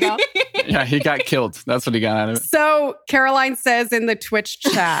 Oh, here we go. Yeah, he got killed. That's what he got out of it. So Caroline says in the Twitch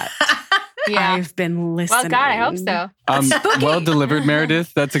chat, I've been listening. Well, God, I hope so. Well delivered,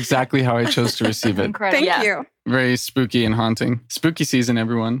 Meredith. That's exactly how I chose to receive it. Incredible. Thank you. Very spooky and haunting. Spooky season,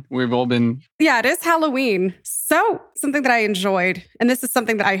 everyone. We've all been... Yeah, it is Halloween. So something that I enjoyed, and this is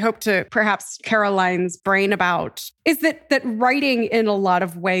something that I hope to perhaps Caroline's brain about, is that writing in a lot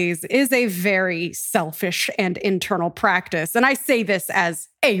of ways is a very selfish and internal practice. And I say this as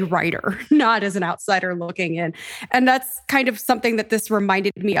a writer, not as an outsider looking in. And that's kind of something that this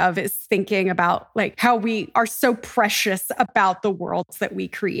reminded me of, is thinking about like how we are so precious about the worlds that we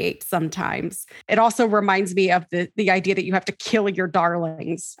create sometimes. It also reminds me of the idea that you have to kill your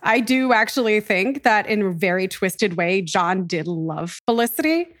darlings. I do actually think that in a very twisted way, John did love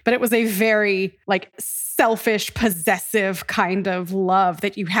Felicity, but it was a very like selfish, possessive kind of love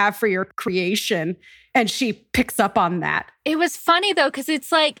that you have for your creation. And she picks up on that. It was funny though, because it's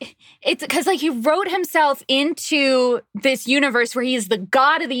because he wrote himself into this universe where he is the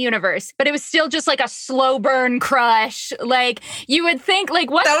god of the universe, but it was still just like a slow burn crush. Like you would think, like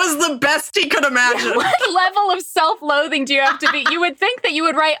what? That was the best he could imagine. What level of self-loathing do you have to be? You would think that you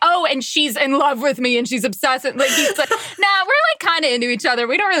would write, and she's in love with me and she's obsessed. Like he's like, nah, we're like kind of into each other.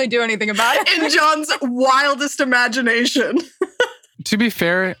 We don't really do anything about it. In John's wildest imagination. To be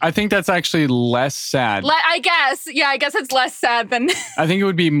fair, I think that's actually less sad. I guess it's less sad than... I think it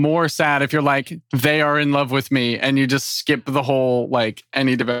would be more sad if you're like, they are in love with me, and you just skip the whole, like,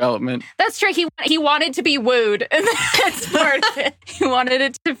 any development. That's true. He wanted to be wooed. That's part of it. He wanted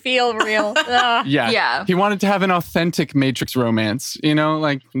it to feel real. Yeah. He wanted to have an authentic Matrix romance,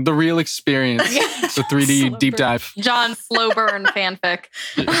 like the real experience. The 3D deep dive. John slow burn fanfic.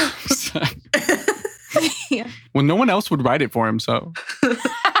 Yeah. Well, no one else would write it for him, so.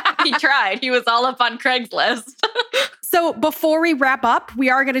 He tried. He was all up on Craigslist. So before we wrap up, we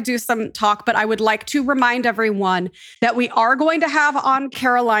are going to do some talk, but I would like to remind everyone that we are going to have on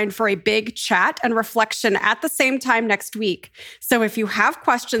Caroline for a big chat and reflection at the same time next week. So if you have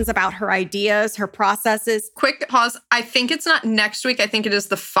questions about her ideas, her processes. Quick pause. I think it's not next week. I think it is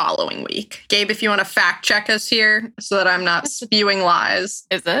the following week. Gabe, if you want to fact check us here so that I'm not spewing lies.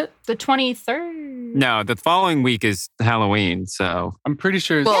 Is it? The 23rd? No, the following week is Halloween, so. I'm pretty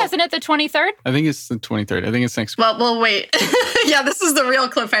sure. Isn't it the 23rd? I think it's the 23rd. I think it's next week. Well, wait. Yeah, this is the real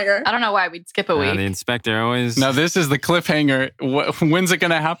cliffhanger. I don't know why we'd skip a week. The inspector always... No, this is the cliffhanger. When's it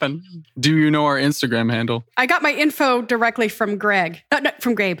going to happen? Do you know our Instagram handle? I got my info directly from Greg. No,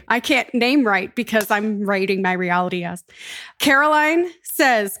 from Gabe. I can't name right because I'm writing my reality as. Caroline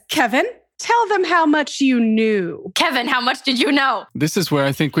says, Kevin, tell them how much you knew. Kevin, how much did you know? This is where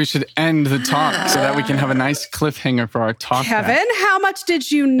I think we should end the talk so that we can have a nice cliffhanger for our talk. Kevin, how much did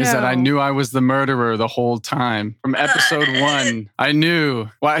you know? Is that I knew I was the murderer the whole time. From episode 1, I knew.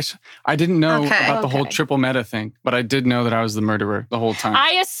 Well, I didn't know about the whole triple meta thing, but I did know that I was the murderer the whole time.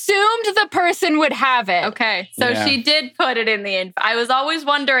 I assumed the person would have it. Okay, so she did put it in the info. I was always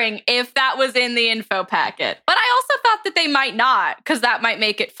wondering if that was in the info packet. But I also thought that they might not, because that might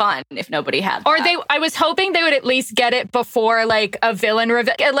make it fun if nobody had that. Or I was hoping they would at least get it before like a villain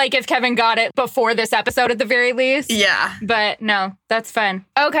reveal. Like if Kevin got it before this episode at the very least. Yeah. But no, that's fine.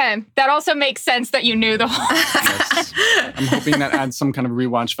 Okay. That also makes sense that you knew the whole I'm hoping that adds some kind of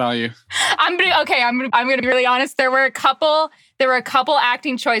rewatch value. I'm gonna be really honest. There were a couple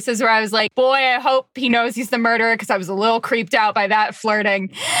acting choices where I was like, boy, I hope he knows he's the murderer, because I was a little creeped out by that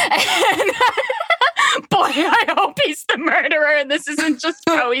flirting. And boy, I hope he's the murderer and this isn't just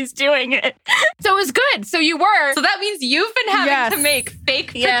Joey's doing it. So it was good. So you were. So that means you've been having to make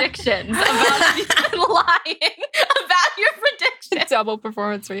fake predictions about lying about your predictions. Double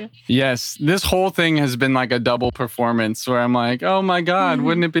performance for you. Yes, this whole thing has been like a double performance where I'm like, oh my God,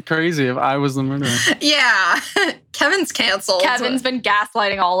 wouldn't it be crazy if I was the murderer? Yeah. Kevin's canceled. Kevin's been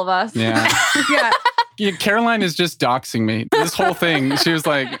gaslighting all of us. Yeah. Yeah. Yeah, Caroline is just doxing me. This whole thing, she was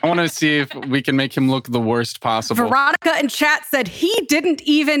like, I want to see if we can make him look the worst possible. Veronica in chat said, he didn't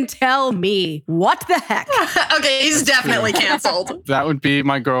even tell me. What the heck? Okay, he's definitely canceled. That would be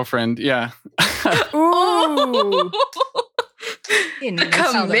my girlfriend. Yeah. Ooh.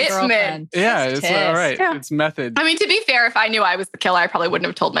 Commitment. Yeah, it's all right. Yeah. It's method. I mean, to be fair, if I knew I was the killer, I probably wouldn't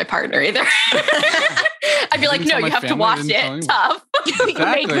have told my partner either. I'd be like, Didn't no, tell you my have to family, watch didn't tell it. anyone. Tough. Exactly,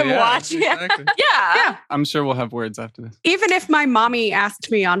 Make them yeah, watch it. exactly. Yeah. I'm sure we'll have words after this. Even if my mommy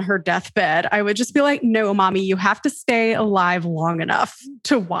asked me on her deathbed, I would just be like, no, mommy, you have to stay alive long enough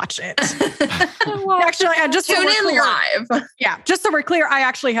to watch it. Actually, just so Tune we're in clear. live. Yeah, just so we're clear, I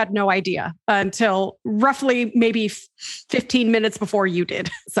actually had no idea until roughly maybe 15 minutes before you did.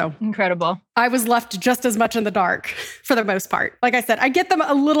 So Incredible. I was left just as much in the dark for the most part. Like I said, I get them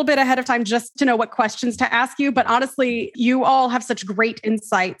a little bit ahead of time just to know what questions to ask you. But honestly, you all have such great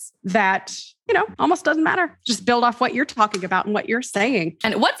insights that, almost doesn't matter. Just build off what you're talking about and what you're saying.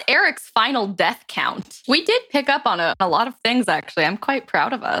 And what's Eric's final death count? We did pick up on a lot of things, actually. I'm quite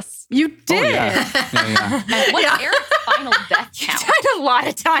proud of us. You did. Oh, yeah. And what's Eric's final death count? Died a lot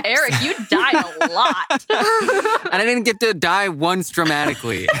of times. Eric, you died a lot. And I didn't get to die once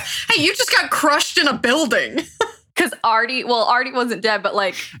dramatically. Hey, you just got crushed in a building. Because Artie wasn't dead, but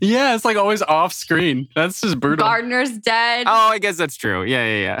like Yeah, it's like always off screen. That's just brutal. Gardner's dead. Oh, I guess that's true.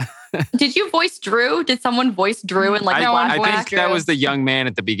 Yeah. Did you voice Drew? Did someone voice Drew in like I, the I flashback? think that was the young man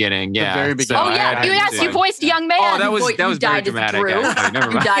at the beginning. Yeah. very beginning. Oh I yeah, had you him yes, do you it. voiced young man. Oh, that was You very died as dramatic. Drew. Actually. Never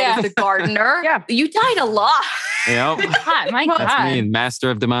You mind. died as the gardener. Yeah. You died a lot. Yep. God, my That's God. me, master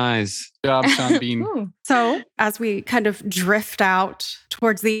of demise. Good job, Sean Bean. Ooh. So, as we kind of drift out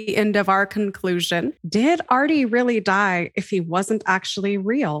towards the end of our conclusion, did Artie really die if he wasn't actually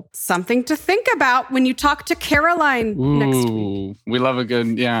real? Something to think about when you talk to Caroline next week. Ooh, we love a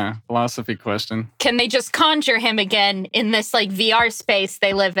good, philosophy question. Can they just conjure him again in this like VR space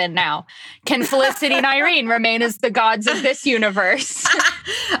they live in now? Can Felicity and Irene remain as the gods of this universe?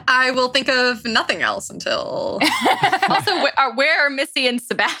 I will think of nothing else until. Also, where are Missy and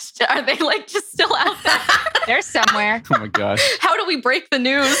Sebastian? Are they like just still out there? They're somewhere. Oh my gosh. How do we break the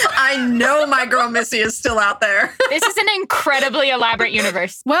news? I know my girl Missy is still out there. This is an incredibly elaborate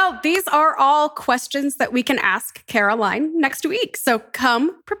universe. Well, these are all questions that we can ask Caroline next week. So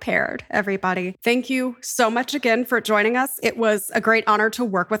come prepared, everybody. Thank you so much again for joining us. It was a great honor to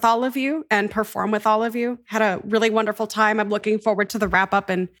work with all of you and perform with all of you. Had a really wonderful time. I'm looking forward to the wrap up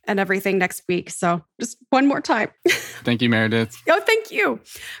and everything next week. So just one more time. Thank you, Meredith. Oh, thank you.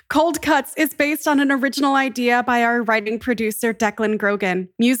 Cold Cuts is based on an original idea by our writing producer, Declan Grogan.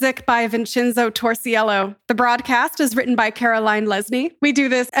 Music by Vincenzo Torciello. The broadcast is written by Caroline Lesney. We do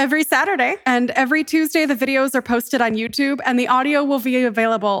this every Saturday, and every Tuesday, the videos are posted on YouTube, and the audio will be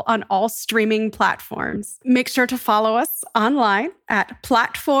available on all streaming platforms. Make sure to follow us online at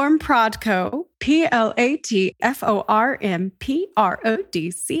Platform Prodco,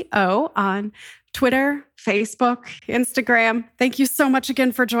 PLATFORMPRODCO on Twitter, Facebook, Instagram. Thank you so much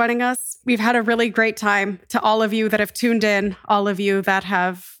again for joining us. We've had a really great time. To all of you that have tuned in, all of you that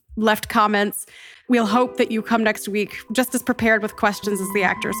have left comments, we'll hope that you come next week just as prepared with questions as the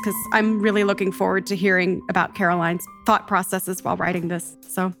actors, because I'm really looking forward to hearing about Caroline's thought processes while writing this.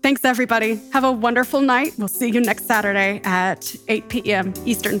 So thanks, everybody. Have a wonderful night. We'll see you next Saturday at 8 p.m.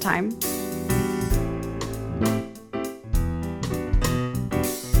 Eastern Time.